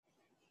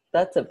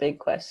That's a big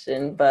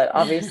question, but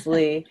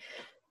obviously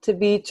to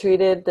be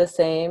treated the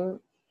same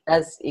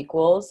as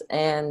equals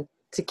and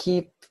to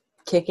keep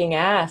kicking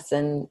ass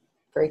and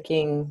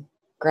breaking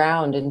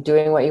ground and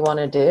doing what you want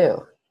to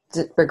do,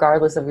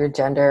 regardless of your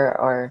gender.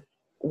 Or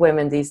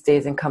women these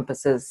days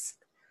encompasses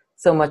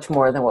so much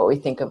more than what we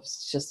think of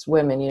as just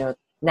women.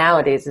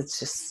 Nowadays it's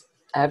just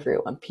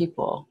everyone,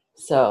 people.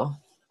 So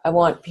I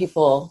want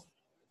people,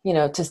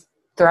 to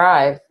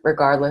thrive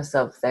regardless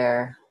of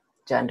their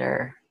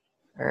gender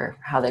or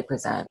how they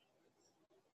present.